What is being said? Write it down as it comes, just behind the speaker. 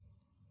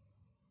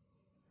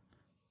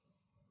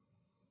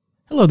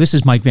Hello, this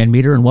is Mike Van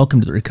Meter, and welcome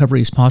to the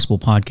Recovery is Possible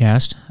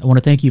podcast. I want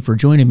to thank you for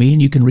joining me,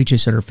 and you can reach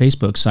us at our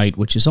Facebook site,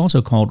 which is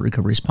also called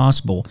Recovery is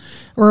Possible,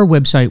 or our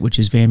website, which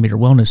is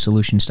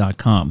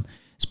VanMeterWellnessSolutions.com.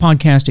 This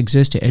podcast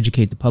exists to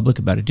educate the public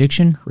about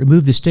addiction,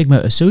 remove the stigma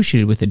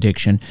associated with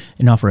addiction,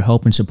 and offer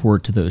help and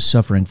support to those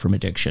suffering from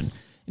addiction.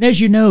 And as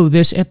you know,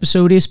 this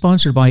episode is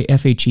sponsored by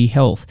FHE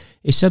Health,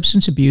 a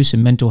substance abuse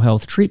and mental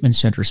health treatment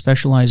center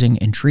specializing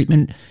in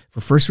treatment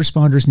for first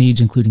responders' needs,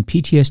 including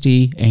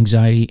PTSD,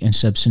 anxiety, and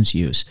substance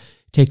use.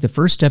 Take the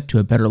first step to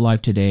a better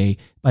life today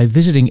by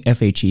visiting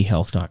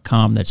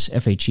FHEHealth.com. That's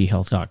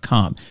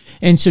FHEHealth.com.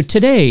 And so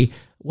today,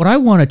 what I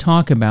want to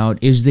talk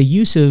about is the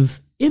use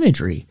of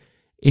imagery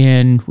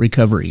in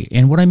recovery.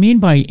 And what I mean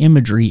by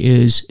imagery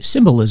is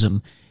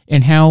symbolism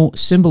and how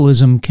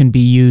symbolism can be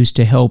used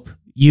to help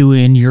you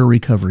in your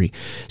recovery.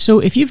 So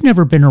if you've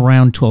never been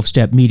around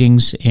 12-step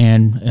meetings,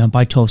 and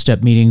by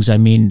 12-step meetings, I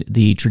mean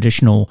the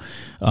traditional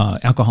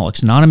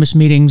Alcoholics Anonymous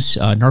meetings,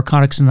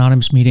 Narcotics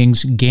Anonymous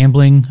meetings,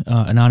 Gambling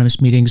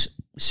Anonymous meetings,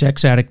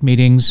 Sex Addict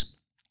meetings,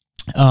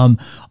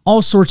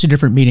 all sorts of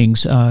different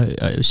meetings,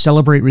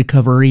 Celebrate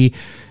Recovery,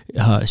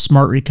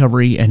 Smart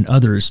Recovery, and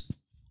others.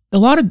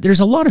 There's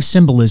a lot of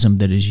symbolism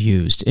that is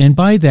used. And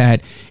by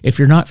that, if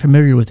you're not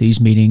familiar with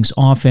these meetings,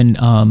 often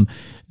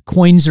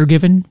coins are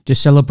given to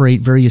celebrate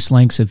various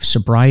lengths of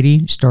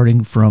sobriety,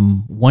 starting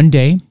from 1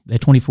 day, a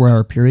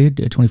 24-hour period,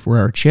 a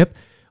 24-hour chip,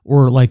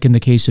 or like in the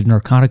case of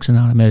Narcotics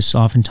Anonymous,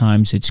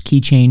 oftentimes it's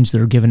keychains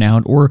that are given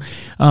out, or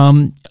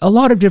a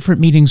lot of different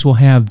meetings will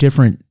have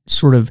different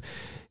sort of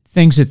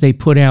things that they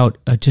put out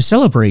to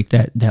celebrate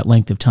that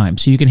length of time.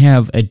 So you can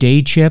have a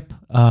day chip.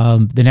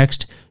 The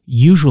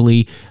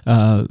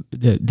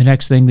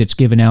next thing that's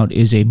given out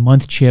is a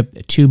month chip,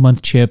 a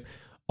 2-month chip,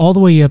 all the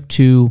way up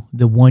to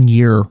the 1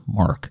 year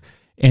mark.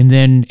 And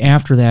then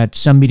after that,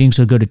 some meetings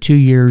will go to 2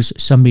 years,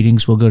 some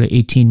meetings will go to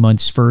 18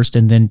 months first,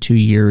 and then 2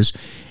 years,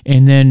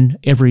 and then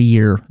every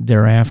year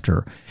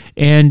thereafter.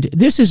 And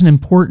this is an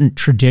important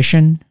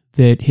tradition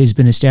that has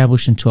been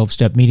established in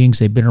 12-step meetings.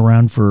 They've been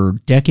around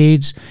for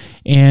decades.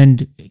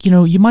 And,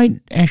 you might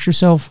ask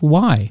yourself,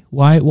 why?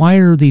 Why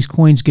are these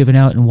coins given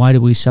out, and why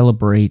do we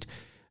celebrate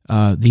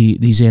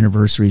these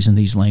anniversaries and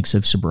these lengths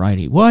of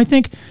sobriety? Well, I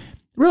think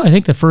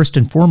the first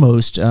and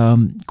foremost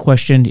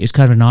question is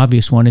kind of an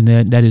obvious one, and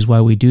that is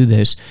why we do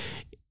this.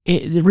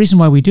 The reason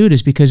why we do it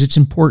is because it's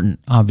important,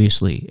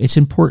 obviously. It's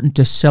important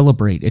to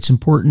celebrate. It's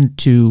important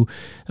to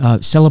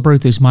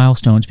celebrate those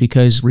milestones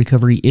because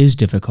recovery is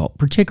difficult,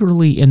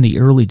 particularly in the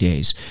early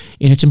days.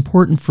 And it's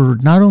important for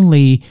not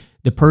only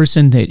the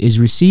person that is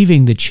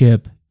receiving the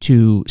chip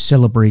to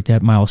celebrate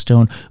that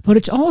milestone, but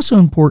it's also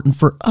important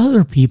for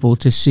other people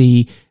to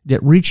see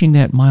that reaching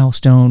that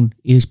milestone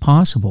is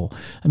possible.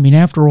 I mean,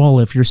 after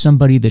all, if you're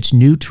somebody that's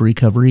new to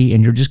recovery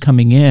and you're just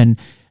coming in,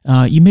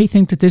 you may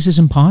think that this is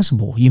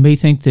impossible. You may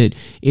think that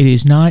it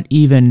is not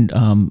even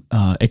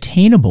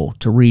attainable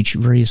to reach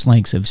various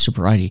lengths of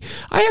sobriety.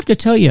 I have to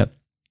tell you,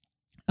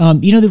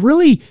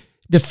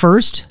 the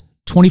first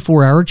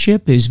 24-hour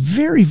chip is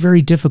very,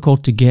 very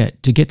difficult to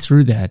get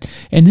through that.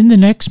 And then the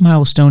next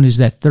milestone is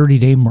that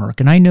 30-day mark.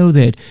 And I know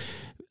that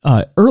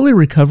early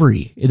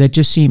recovery, that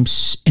just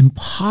seems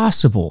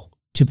impossible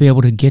to be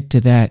able to get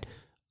to that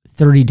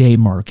 30-day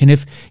mark. And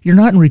if you're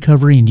not in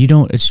recovery and you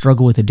don't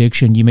struggle with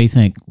addiction, you may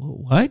think,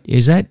 what?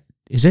 Is it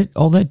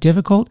all that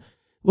difficult?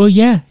 Well,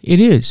 yeah, it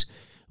is.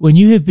 When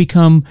you have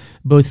become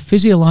both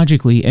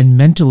physiologically and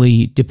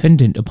mentally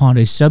dependent upon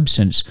a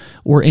substance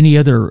or any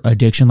other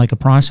addiction, like a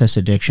process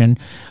addiction,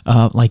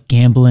 like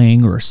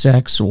gambling or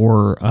sex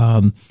or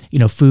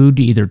food,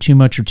 either too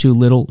much or too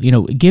little,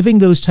 giving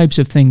those types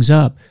of things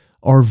up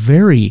are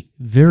very,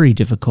 very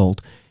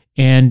difficult.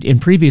 And in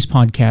previous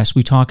podcasts,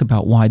 we talk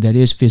about why that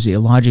is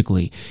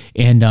physiologically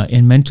and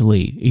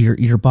mentally.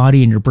 Your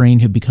body and your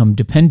brain have become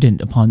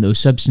dependent upon those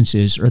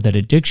substances or that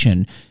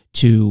addiction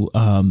to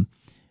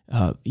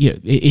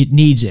it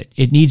needs it.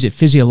 It needs it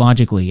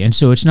physiologically. And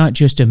so it's not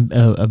just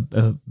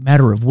a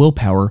matter of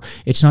willpower.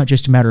 It's not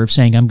just a matter of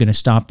saying, I'm going to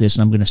stop this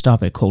and I'm going to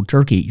stop it cold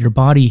turkey. Your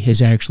body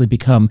has actually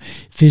become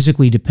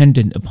physically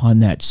dependent upon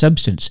that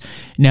substance.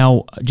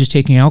 Now, just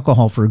taking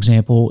alcohol, for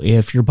example,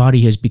 if your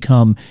body has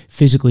become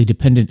physically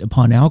dependent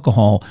upon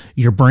alcohol,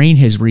 your brain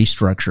has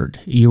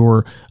restructured.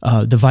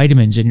 The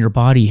vitamins in your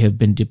body have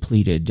been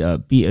depleted.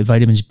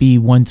 Vitamins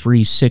B1,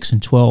 3, 6,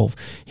 and 12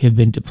 have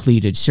been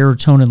depleted.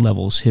 Serotonin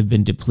levels have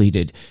been depleted.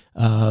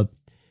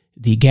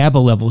 The GABA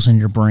levels in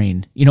your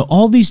brain.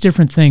 All these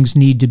different things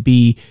need to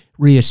be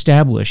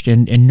reestablished,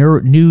 and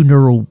new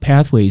neural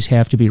pathways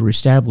have to be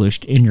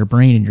reestablished in your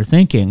brain and your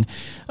thinking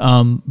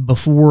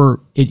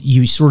before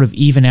you sort of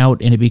even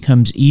out and it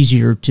becomes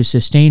easier to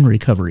sustain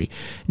recovery.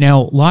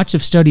 Now, lots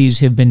of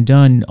studies have been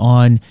done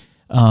on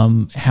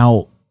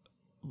how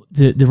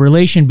the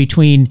relation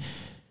between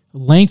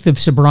length of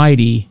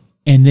sobriety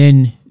and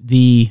then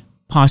the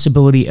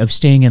possibility of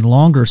staying in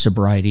longer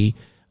sobriety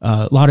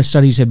A lot of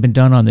studies have been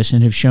done on this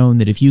and have shown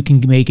that if you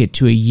can make it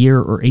to a year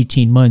or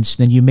 18 months,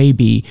 then you may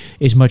be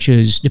as much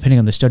as, depending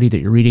on the study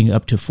that you're reading,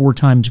 up to 4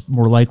 times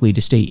more likely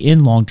to stay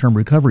in long-term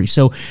recovery.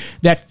 So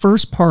that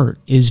first part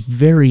is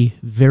very,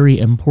 very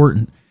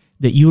important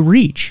that you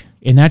reach.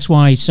 And that's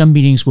why some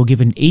meetings will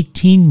give an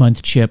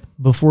 18-month chip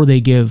before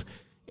they give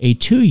a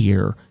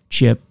 2-year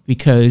chip,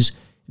 because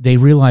they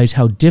realize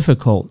how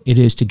difficult it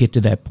is to get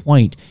to that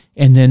point,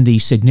 and then the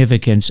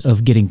significance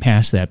of getting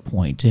past that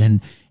point.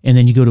 And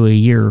then you go to a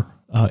year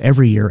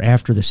every year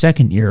after the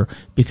second year,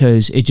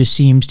 because it just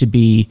seems to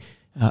be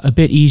a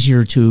bit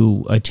easier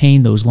to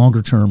attain those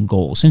longer-term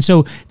goals. And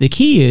so the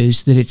key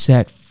is that it's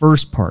that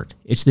first part.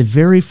 It's the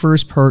very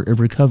first part of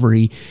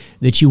recovery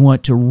that you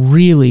want to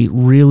really,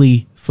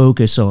 really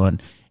focus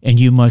on. And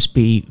you must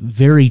be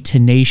very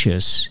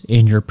tenacious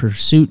in your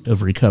pursuit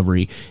of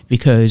recovery,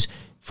 because,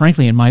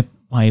 frankly, in my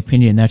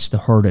opinion, that's the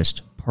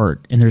hardest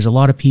part. And there's a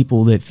lot of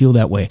people that feel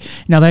that way.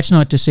 Now, that's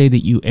not to say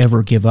that you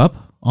ever give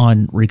up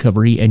on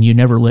recovery and you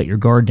never let your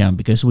guard down,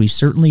 because we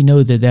certainly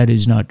know that that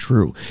is not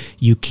true.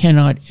 You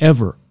cannot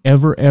ever,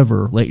 ever,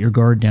 ever let your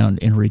guard down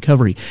in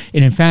recovery.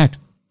 And in fact,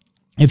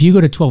 if you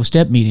go to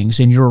 12-step meetings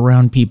and you're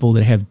around people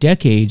that have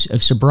decades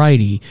of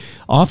sobriety,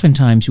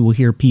 oftentimes you will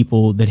hear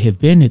people that have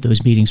been at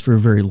those meetings for a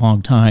very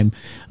long time.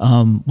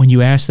 When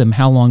you ask them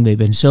how long they've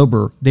been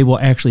sober, they will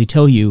actually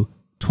tell you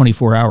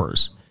 24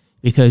 hours.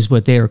 Because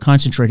what they are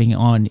concentrating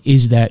on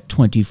is that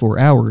 24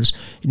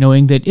 hours,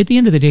 knowing that at the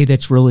end of the day,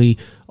 that's really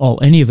all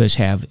any of us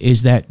have,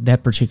 is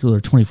that particular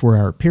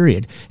 24-hour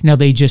period. Now,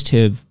 they just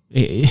have,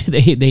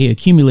 they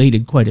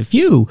accumulated quite a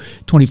few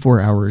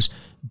 24 hours,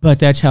 but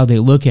that's how they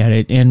look at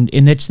it. And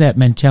it's that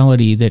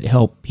mentality that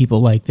helped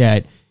people like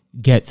that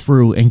get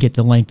through and get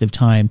the length of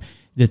time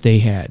that they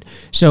had.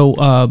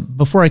 So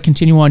before I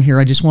continue on here,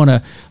 I just want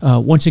to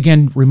once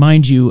again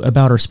remind you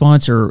about our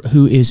sponsor,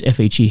 who is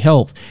FHE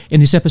Health.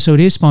 And this episode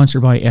is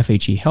sponsored by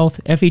FHE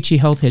Health. FHE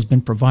Health has been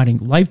providing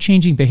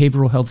life-changing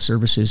behavioral health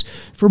services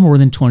for more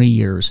than 20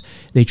 years.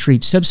 They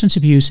treat substance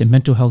abuse and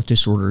mental health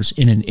disorders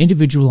in an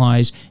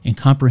individualized and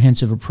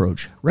comprehensive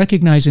approach.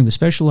 Recognizing the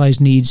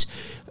specialized needs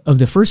of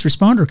the first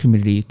responder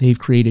community, they've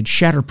created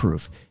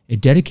Shatterproof, a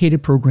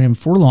dedicated program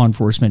for law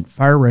enforcement,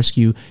 fire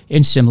rescue,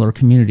 and similar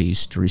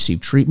communities to receive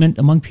treatment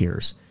among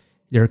peers.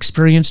 They're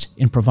experienced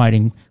in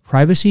providing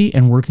privacy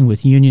and working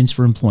with unions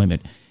for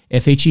employment.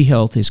 FHE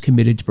Health is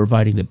committed to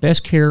providing the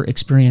best care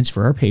experience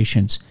for our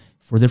patients,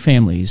 for their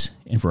families,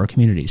 and for our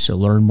communities. So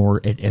learn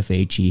more at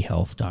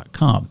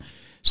fhehealth.com.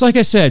 So like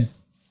I said,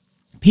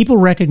 people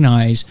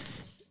recognize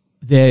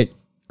that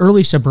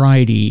early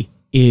sobriety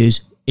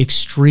is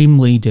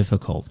extremely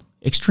difficult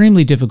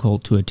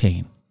to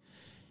attain.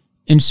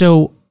 And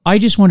so I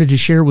just wanted to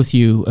share with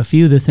you a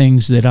few of the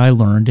things that I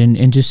learned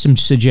and just some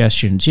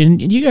suggestions.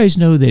 And you guys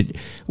know that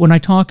when I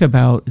talk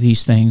about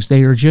these things,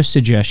 they are just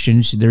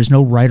suggestions. There's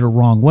no right or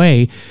wrong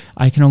way.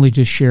 I can only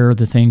just share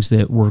the things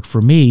that work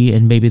for me,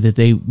 and maybe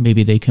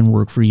they can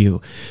work for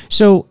you.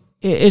 So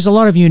as a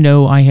lot of you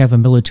know, I have a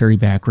military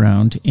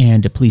background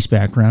and a police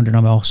background, and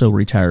I'm also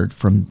retired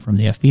from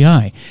the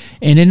FBI.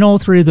 And in all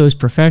three of those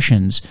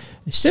professions,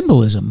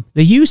 symbolism,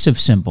 the use of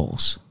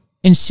symbols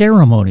and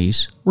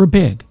ceremonies were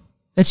big.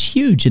 That's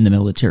huge in the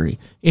military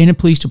and in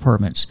police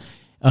departments.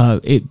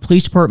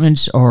 Police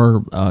departments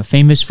are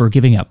famous for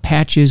giving out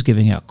patches,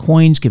 giving out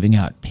coins, giving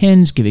out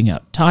pins, giving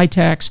out tie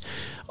tacks,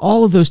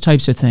 all of those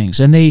types of things.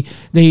 And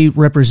they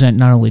represent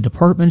not only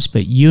departments,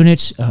 but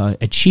units,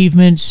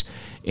 achievements.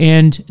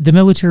 And the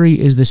military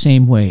is the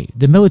same way.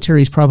 The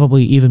military is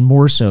probably even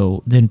more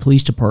so than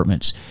police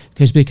departments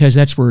because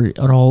that's where it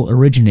all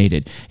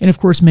originated. And of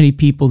course, many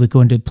people that go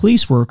into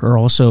police work are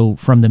also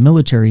from the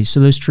military, so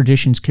those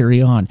traditions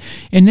carry on.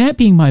 And that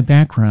being my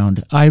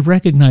background, I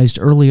recognized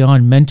early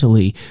on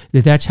mentally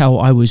that that's how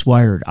I was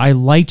wired. I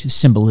liked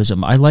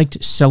symbolism. I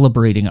liked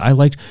celebrating. I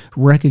liked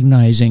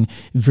recognizing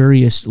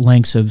various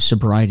lengths of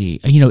sobriety.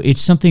 You know,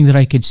 it's something that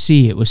I could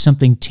see. It was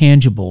something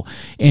tangible.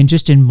 And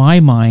just in my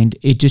mind,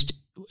 it's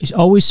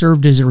always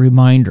served as a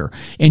reminder.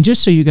 And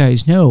just so you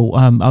guys know,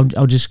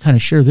 I'll just kind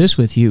of share this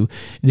with you,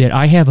 that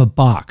I have a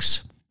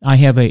box. I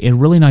have a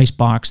really nice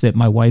box that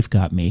my wife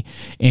got me,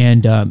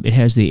 and it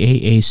has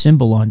the AA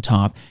symbol on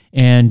top.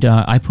 And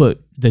I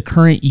put the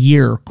current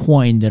year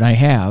coin that I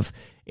have,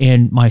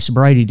 and my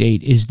sobriety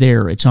date is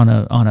there. It's on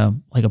a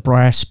like a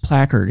brass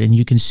placard, and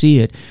you can see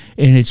it.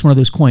 And it's one of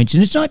those coins.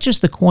 And it's not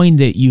just the coin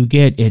that you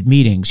get at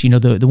meetings, you know,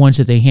 the ones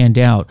that they hand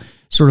out,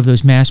 sort of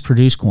those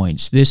mass-produced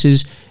coins. This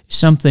is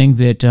something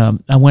that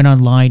I went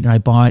online and I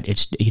bought.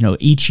 It's, you know,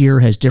 each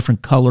year has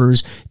different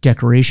colors,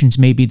 decorations.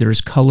 Maybe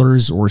there's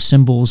colors or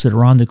symbols that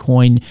are on the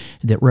coin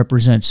that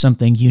represent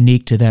something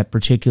unique to that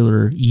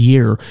particular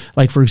year.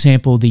 Like, for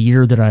example, the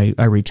year that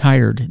I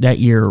retired, that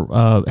year,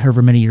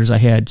 however many years I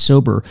had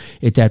sober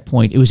at that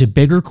point, it was a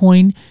bigger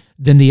coin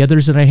than the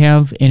others that I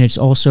have, and it's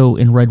also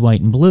in red, white,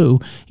 and blue,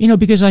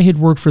 because I had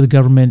worked for the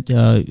government, the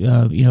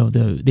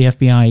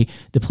FBI,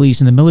 the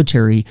police, and the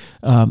military.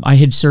 I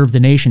had served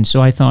the nation,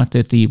 so I thought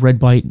that the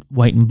red,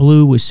 white, and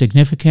blue was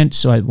significant,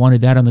 so I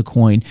wanted that on the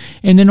coin.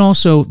 And then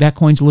also, that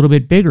coin's a little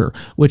bit bigger,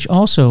 which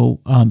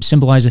also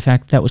symbolized the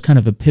fact that was kind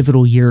of a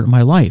pivotal year in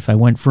my life. I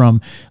went from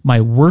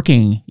my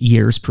working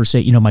years, per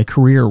se, my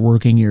career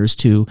working years,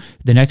 to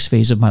the next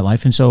phase of my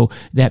life. And so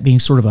that being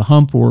sort of a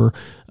hump or,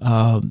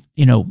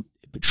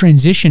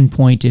 transition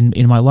point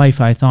in my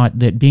life, I thought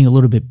that being a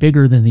little bit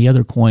bigger than the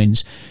other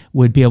coins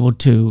would be able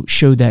to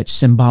show that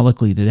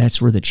symbolically, that that's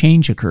where the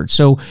change occurred.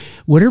 So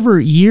whatever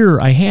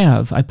year I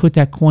have, I put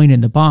that coin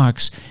in the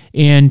box,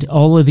 and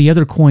all of the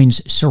other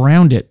coins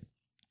surround it.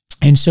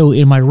 And so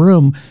in my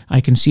room,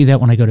 I can see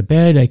that when I go to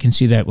bed. I can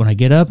see that when I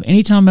get up.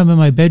 Anytime I'm in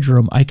my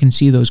bedroom, I can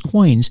see those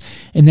coins.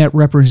 And that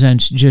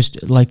represents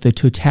just like the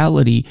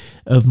totality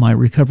of my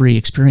recovery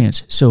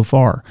experience so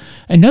far.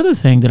 Another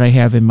thing that I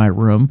have in my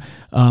room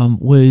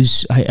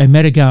was I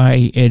met a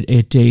guy at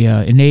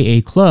an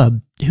AA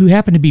club who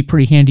happened to be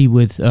pretty handy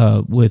with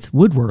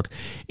woodwork.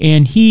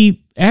 And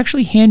he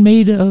actually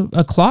handmade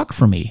a clock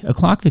for me, a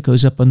clock that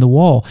goes up on the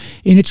wall.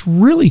 And it's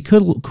really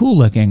cool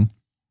looking.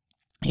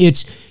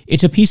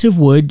 It's a piece of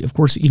wood, of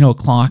course, a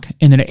clock,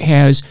 and then it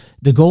has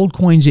the gold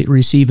coins that you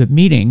receive at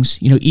meetings,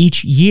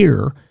 each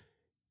year,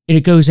 and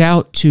it goes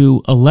out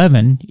to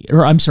 11,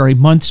 or I'm sorry,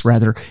 months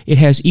rather. It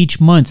has each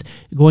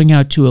month going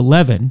out to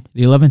 11,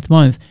 the 11th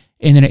month,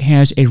 and then it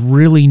has a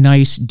really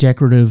nice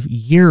decorative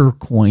year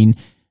coin,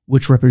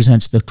 which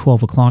represents the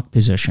 12 o'clock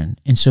position.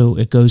 And so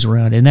it goes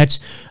around, and that's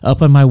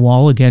up on my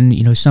wall. Again,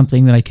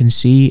 something that I can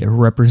see. It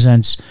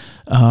represents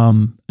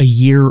a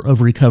year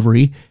of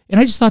recovery. And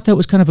I just thought that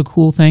was kind of a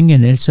cool thing,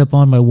 and it's up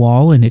on my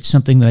wall, and it's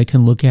something that I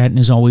can look at and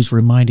is always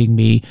reminding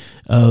me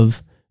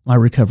of my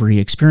recovery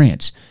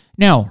experience.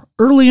 Now,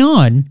 early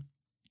on,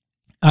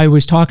 I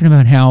was talking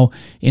about how,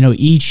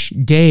 each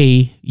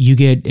day you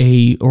get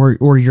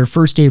or your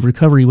first day of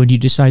recovery, when you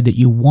decide that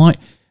you want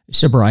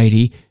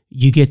sobriety,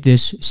 you get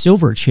this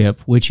silver chip,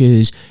 which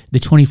is the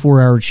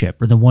 24-hour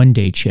chip or the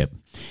one-day chip.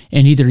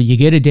 And either you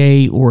get a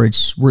day, or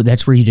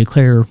that's where you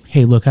declare,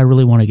 hey, look, I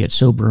really want to get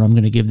sober. I'm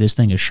going to give this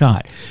thing a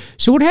shot.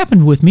 So what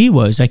happened with me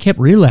was I kept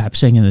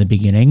relapsing in the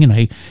beginning, and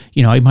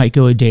I might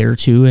go a day or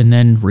two and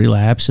then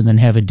relapse, and then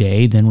have a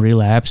day, then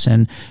relapse.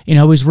 And,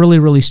 I was really,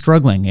 really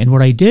struggling. And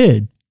what I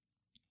did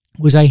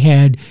was I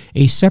had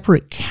a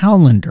separate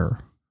calendar,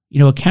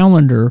 a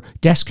calendar,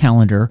 desk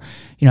calendar.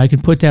 I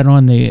could put that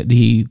on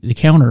the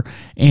counter,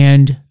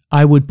 and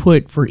I would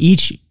put for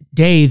each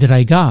day that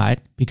I got,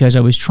 because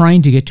I was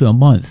trying to get to a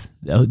month.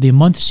 The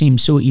month seemed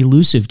so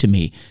elusive to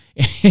me.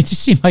 It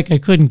just seemed like I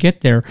couldn't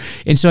get there.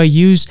 And so I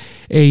used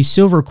a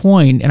silver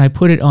coin, and I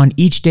put it on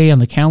each day on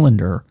the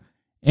calendar.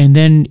 And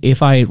then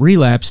if I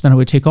relapsed, then I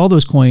would take all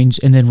those coins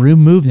and then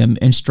remove them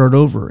and start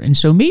over. And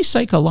so me,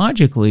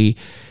 psychologically,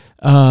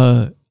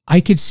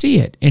 I could see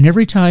it. And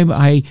every time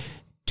I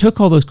took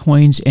all those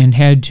coins and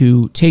had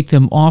to take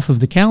them off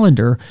of the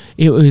calendar,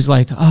 it was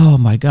like, oh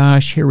my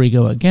gosh, here we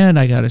go again.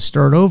 I got to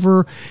start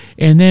over.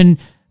 And then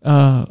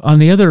on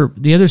the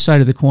other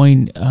side of the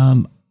coin,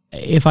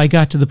 if I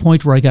got to the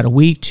point where I got a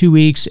week, 2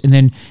 weeks, and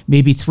then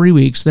maybe 3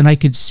 weeks, then I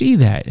could see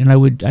that, and I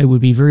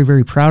would be very,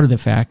 very proud of the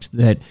fact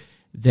that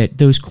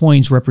those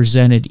coins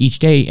represented each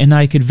day, and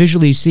I could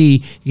visually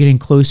see getting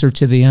closer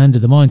to the end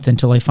of the month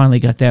until I finally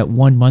got that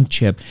 1 month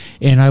chip,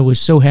 and I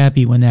was so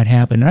happy when that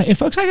happened. And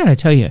folks, I got to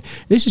tell you,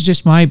 this is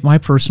just my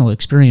personal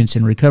experience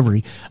in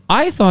recovery.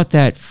 I thought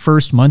that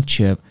first month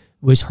chip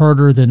was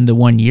harder than the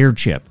 1 year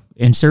chip,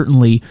 and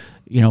certainly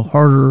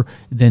harder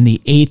than the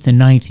 8th and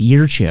 9th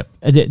year chip.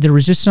 There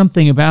was just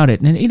something about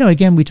it. And,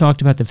 again, we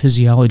talked about the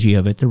physiology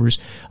of it. There was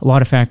a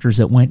lot of factors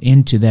that went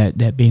into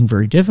that being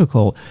very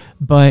difficult,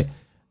 but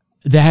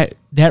that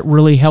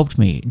really helped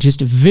me.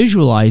 Just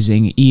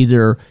visualizing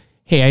either,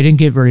 hey, I didn't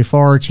get very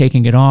far,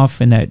 taking it off,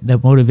 and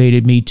that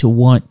motivated me to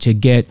want to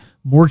get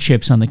more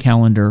chips on the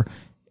calendar.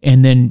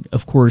 And then,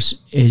 of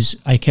course, as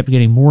I kept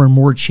getting more and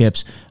more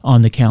chips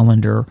on the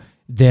calendar,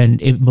 then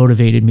it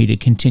motivated me to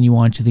continue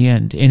on to the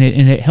end. And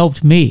it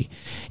helped me.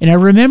 And I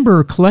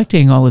remember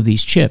collecting all of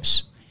these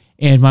chips.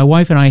 And my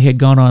wife and I had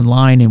gone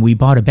online and we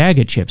bought a bag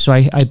of chips. So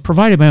I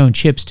provided my own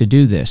chips to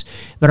do this.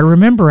 But I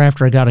remember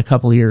after I got a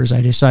couple of years,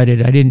 I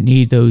decided I didn't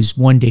need those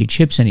one-day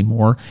chips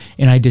anymore.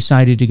 And I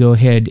decided to go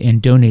ahead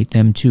and donate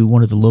them to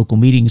one of the local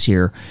meetings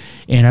here.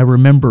 And I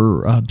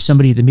remember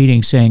somebody at the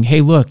meeting saying, hey,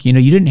 look, you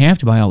didn't have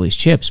to buy all these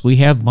chips. We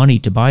have money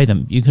to buy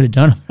them. You could have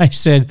done them. I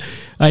said,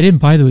 I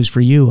didn't buy those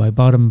for you. I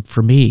bought them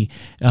for me.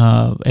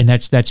 And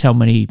that's how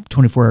many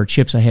 24-hour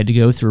chips I had to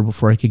go through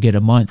before I could get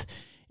a month.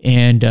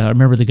 And I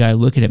remember the guy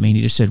looking at me and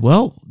he just said,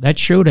 well, that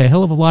showed a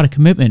hell of a lot of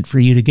commitment for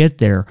you to get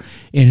there.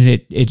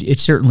 And it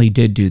certainly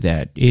did do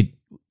that. It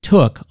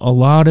took a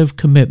lot of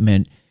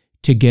commitment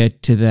to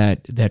get to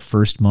that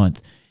first month.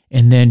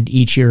 And then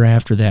each year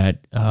after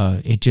that,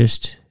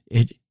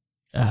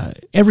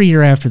 every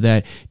year after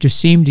that just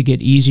seemed to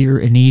get easier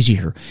and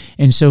easier.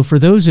 And so for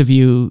those of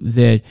you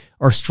that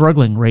are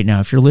struggling right now,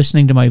 if you're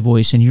listening to my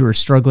voice and you are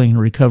struggling in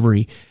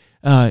recovery,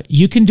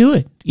 you can do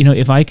it.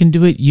 If I can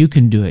do it, you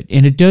can do it.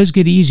 And it does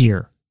get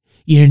easier.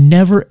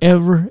 Never,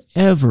 ever,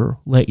 ever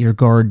let your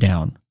guard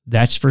down.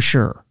 That's for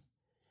sure.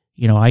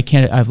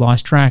 I've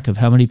lost track of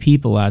how many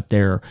people out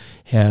there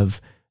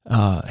have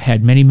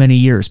had many, many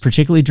years,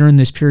 particularly during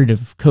this period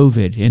of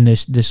COVID in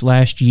this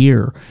last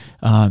year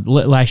and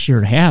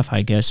a half,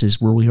 I guess,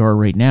 is where we are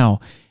right now.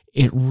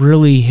 It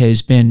really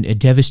has been a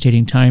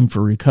devastating time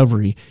for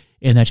recovery.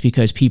 And that's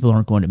because people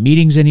aren't going to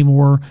meetings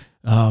anymore,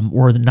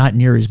 or not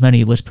near as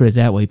many. Let's put it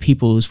that way.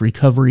 People's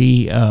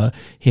recovery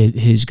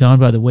has gone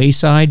by the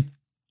wayside.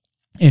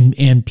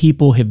 And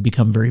people have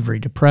become very, very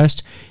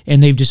depressed,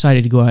 and they've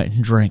decided to go out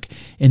and drink.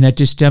 And that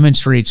just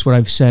demonstrates what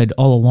I've said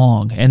all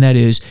along, and that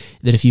is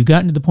that if you've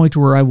gotten to the point to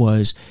where I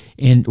was,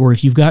 or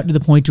if you've gotten to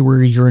the point to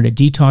where you're in a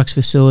detox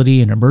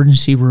facility, an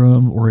emergency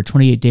room, or a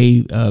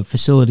 28-day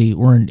facility,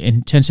 or an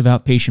intensive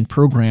outpatient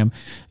program,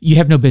 you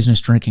have no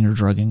business drinking or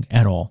drugging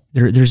at all.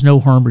 There's no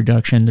harm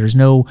reduction. There's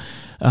no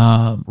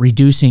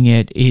reducing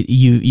it.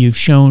 You've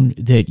shown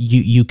that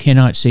you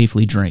cannot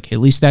safely drink. At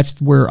least that's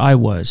where I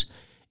was.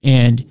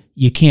 And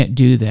you can't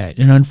do that.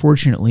 And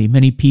unfortunately,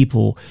 many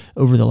people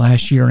over the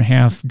last year and a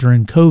half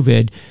during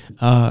COVID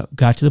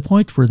got to the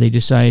point where they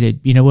decided,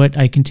 you know what,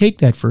 I can take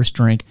that first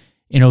drink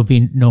and it'll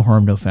be no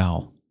harm, no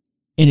foul.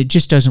 And it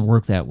just doesn't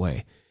work that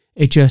way.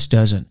 It just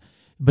doesn't.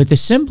 But the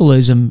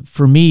symbolism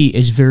for me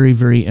is very,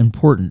 very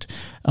important.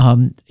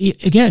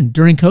 Again,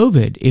 during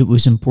COVID, it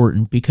was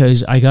important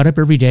because I got up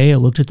every day, I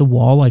looked at the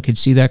wall, I could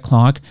see that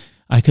clock,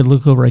 I could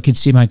look over, I could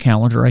see my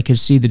calendar, I could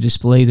see the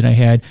display that I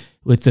had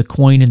with the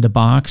coin in the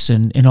box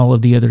and all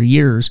of the other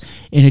years.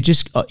 And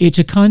it's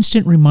a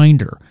constant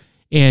reminder.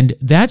 And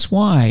that's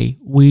why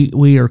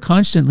we are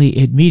constantly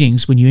at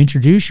meetings. When you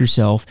introduce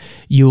yourself,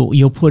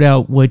 you'll put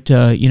out what,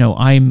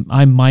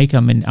 I'm Mike,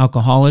 I'm an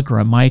alcoholic, or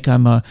I'm Mike,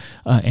 I'm an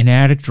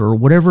addict, or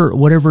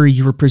whatever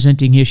your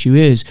presenting issue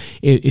is.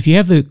 If you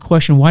have the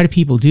question, why do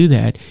people do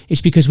that?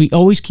 It's because we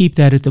always keep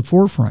that at the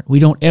forefront. We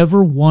don't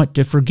ever want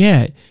to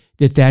forget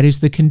that is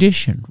the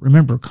condition.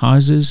 Remember,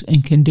 causes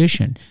and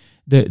condition.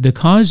 The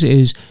cause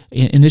is,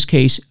 in this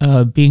case,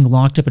 being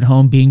locked up at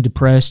home, being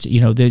depressed,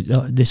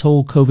 this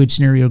whole COVID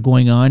scenario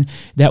going on,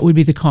 that would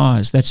be the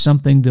cause. That's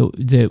something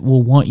that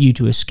will want you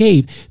to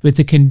escape. But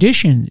the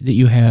condition that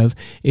you have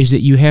is that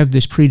you have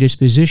this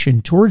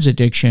predisposition towards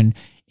addiction,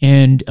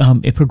 and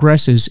it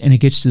progresses and it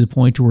gets to the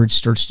point where it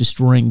starts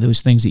destroying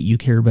those things that you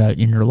care about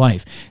in your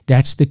life.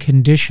 That's the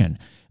condition.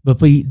 But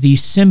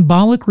these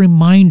symbolic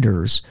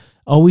reminders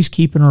always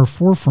keep in our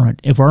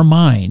forefront of our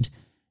mind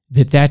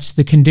that that's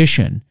the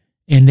condition,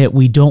 and that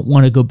we don't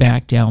want to go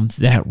back down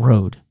that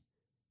road.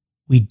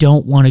 We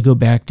don't want to go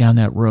back down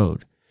that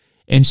road.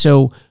 And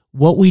so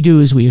what we do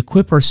is we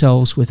equip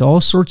ourselves with all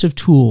sorts of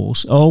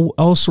tools,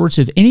 all sorts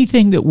of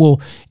anything that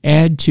will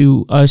add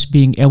to us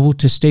being able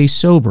to stay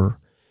sober.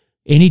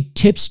 Any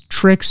tips,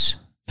 tricks,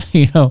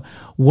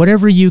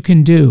 whatever you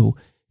can do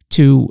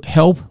to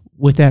help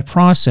with that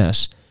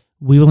process,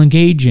 we will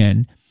engage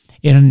in.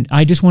 And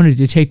I just wanted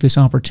to take this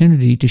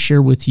opportunity to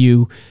share with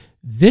you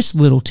this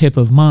little tip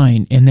of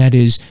mine, and that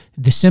is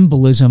the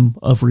symbolism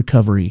of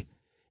recovery.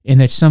 And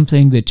that's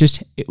something that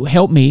just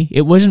helped me.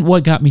 It wasn't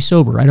what got me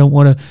sober. I don't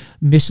want to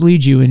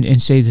mislead you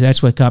and say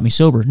that's what got me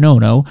sober.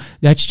 No.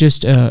 That's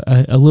just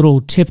a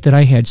little tip that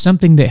I had,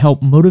 something that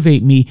helped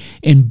motivate me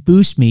and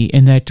boost me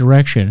in that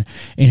direction.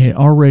 And it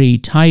already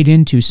tied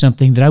into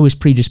something that I was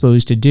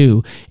predisposed to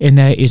do, and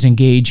that is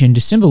engage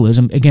into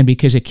symbolism, again,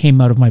 because it came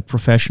out of my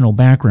professional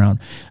background.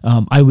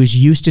 I was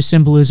used to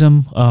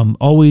symbolism,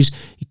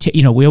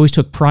 we always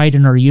took pride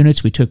in our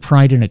units. We took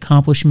pride in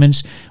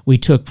accomplishments. We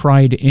took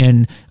pride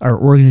in our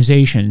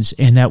organizations,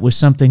 and that was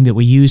something that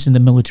we used in the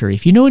military.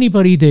 If you know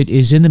anybody that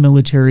is in the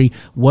military,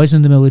 was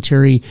in the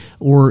military,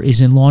 or is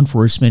in law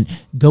enforcement,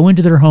 go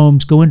into their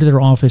homes, go into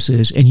their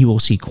offices, and you will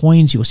see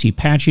coins, you'll see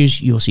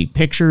patches, you'll see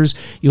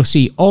pictures, you'll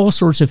see all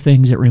sorts of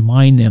things that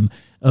remind them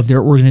of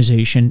their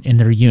organization and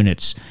their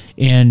units.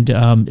 And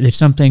it's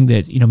something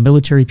that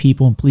military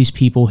people and police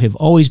people have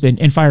always been,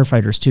 and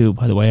firefighters too,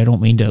 by the way. I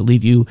don't mean to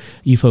leave you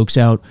folks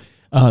out.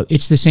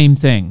 It's the same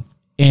thing.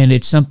 And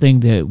it's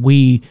something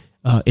that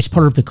it's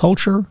part of the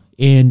culture,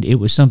 and it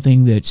was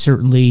something that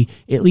certainly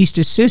at least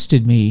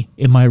assisted me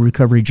in my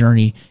recovery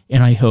journey,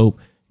 and I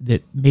hope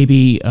that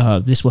maybe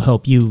this will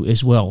help you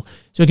as well.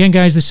 So again,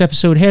 guys, this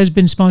episode has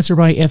been sponsored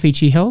by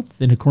FHE Health,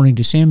 and according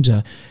to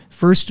SAMHSA,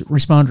 first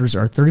responders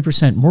are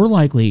 30% more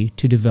likely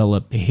to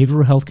develop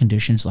behavioral health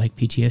conditions like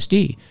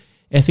PTSD.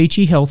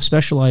 FHE Health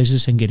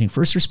specializes in getting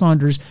first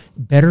responders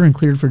better and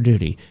cleared for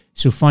duty.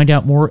 So find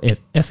out more at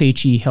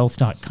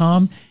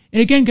fhehealth.com.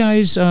 And again,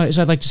 guys, as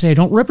I'd like to say, I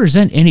don't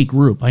represent any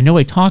group. I know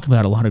I talk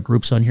about a lot of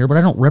groups on here, but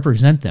I don't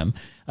represent them.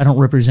 I don't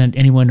represent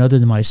anyone other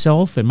than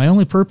myself. And my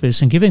only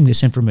purpose in giving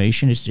this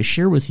information is to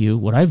share with you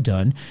what I've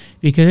done,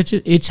 because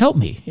it's helped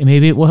me, and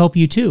maybe it will help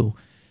you too.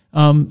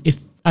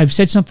 If I've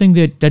said something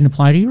that doesn't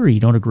apply to you or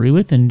you don't agree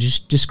with, then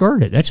just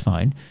discard it. That's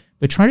fine.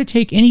 but try to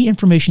take any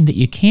information that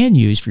you can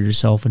use for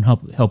yourself and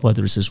help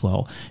others as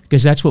well,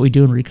 because that's what we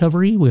do in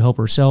recovery. We help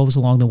ourselves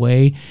along the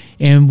way,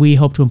 and we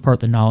hope to impart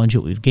the knowledge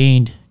that we've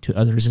gained to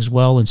others as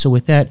well. And so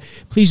with that,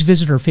 please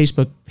visit our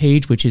Facebook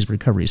page, which is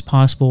Recovery is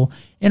Possible,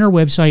 and our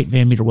website,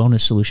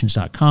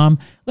 VanMeterWellnessSolutions.com.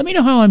 Let me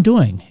know how I'm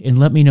doing, and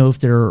let me know if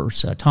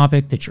there's a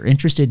topic that you're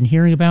interested in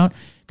hearing about,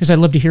 because I'd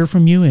love to hear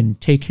from you. And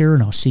take care,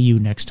 and I'll see you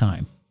next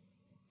time.